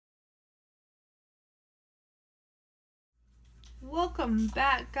Welcome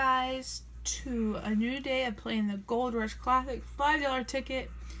back, guys, to a new day of playing the Gold Rush Classic $5 ticket.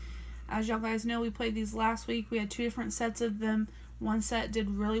 As y'all guys know, we played these last week. We had two different sets of them. One set did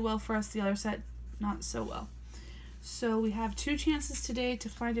really well for us, the other set not so well. So we have two chances today to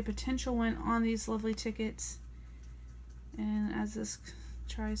find a potential win on these lovely tickets. And as this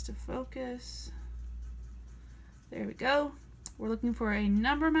tries to focus, there we go. We're looking for a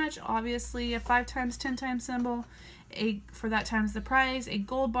number match, obviously a 5 times 10 times symbol, for that times the prize, a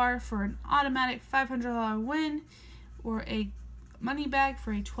gold bar for an automatic $500 win, or a money bag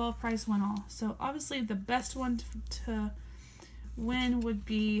for a 12 prize win all. So obviously the best one to win would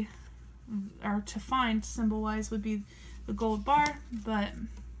be, or to find symbol wise, would be the gold bar, but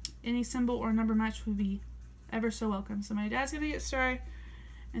any symbol or number match would be ever so welcome. So my dad's gonna get started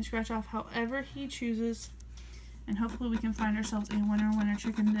and scratch off however he chooses, and hopefully we can find ourselves a winner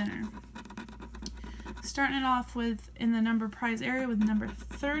chicken dinner. Starting it off with in the number prize area with number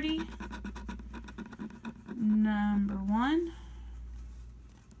 30, number 1,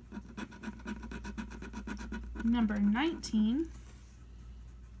 number 19.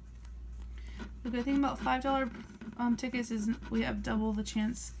 The good thing about $5 tickets is we have double the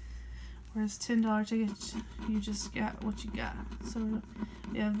chance, whereas $10 tickets you just got what you got. So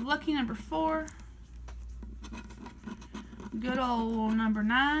we have lucky number 4, good old number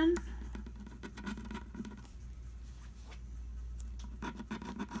 9,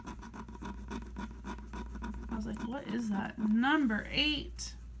 I was like, what is that? Number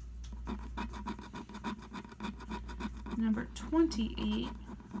 8, number 28,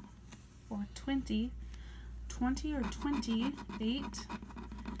 or 20 or 28,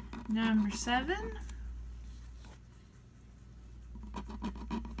 number 7,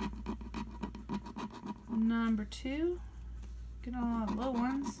 number 2, get all the low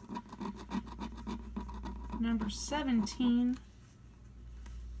ones, number 17,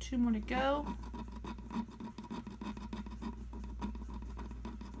 2 more to go,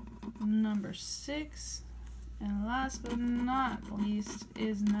 number 6, and last but not least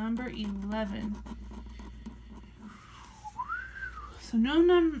is number 11. So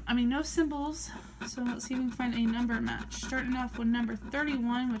no symbols. So let's see if we can find a number match. Starting off with number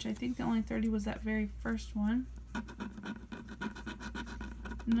 31, which I think the only 30 was that very first one.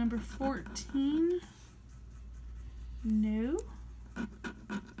 Number 14. No.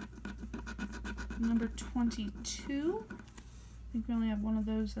 Number 22. I think we only have one of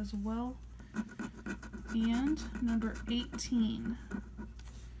those as well. And number 18.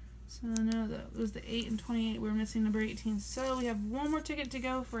 So no, that was the 8 and 28. We're missing number 18. So we have one more ticket to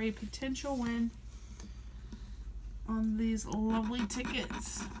go for a potential win on these lovely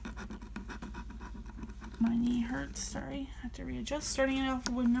tickets. My knee hurts, sorry. I have to readjust. Starting it off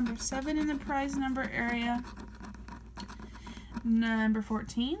with number 7 in the prize number area. Number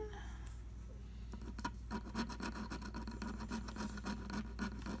 14.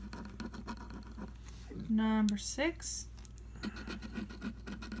 Number 6.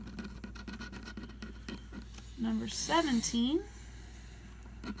 Number 17.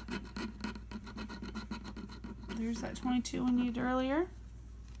 There's that 22 we needed earlier.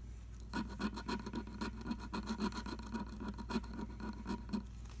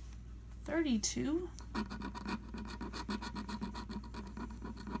 $32.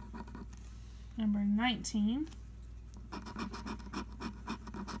 Number 19.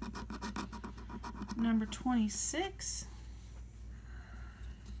 Number 26.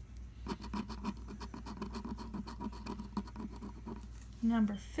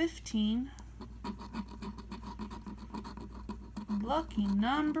 Number 15. Lucky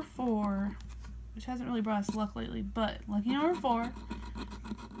number 4, which hasn't really brought us luck lately, but lucky number 4.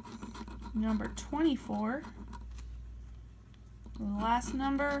 Number 24. The last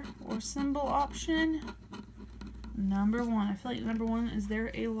number or symbol option, number 1. I feel like number 1 is there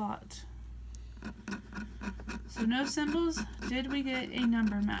a lot. So no symbols. Did we get a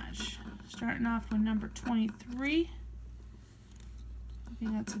number match? Starting off with number 23. I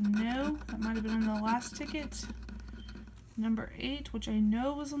think that's a no. That might have been on the last ticket. Number 8, which I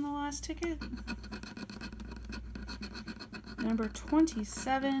know was on the last ticket. Number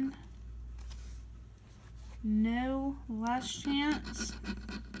 27. No. Last chance.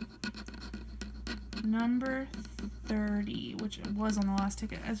 Number 30, which was on the last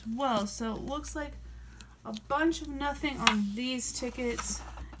ticket as well. So it looks like a bunch of nothing on these tickets,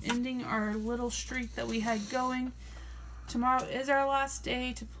 ending our little streak that we had going. Tomorrow is our last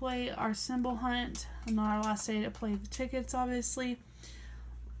day to play our symbol hunt, and not our last day to play the tickets, obviously.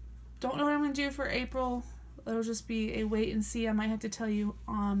 Don't know what I'm going to do for April. It'll just be a wait and see. I might have to tell you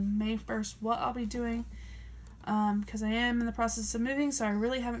on May 1st what I'll be doing. because I am in the process of moving, so I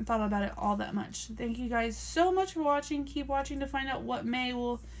really haven't thought about it all that much. Thank you guys so much for watching. Keep watching to find out what May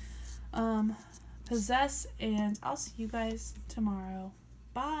will possess, and I'll see you guys tomorrow.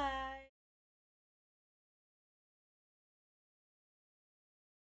 Bye!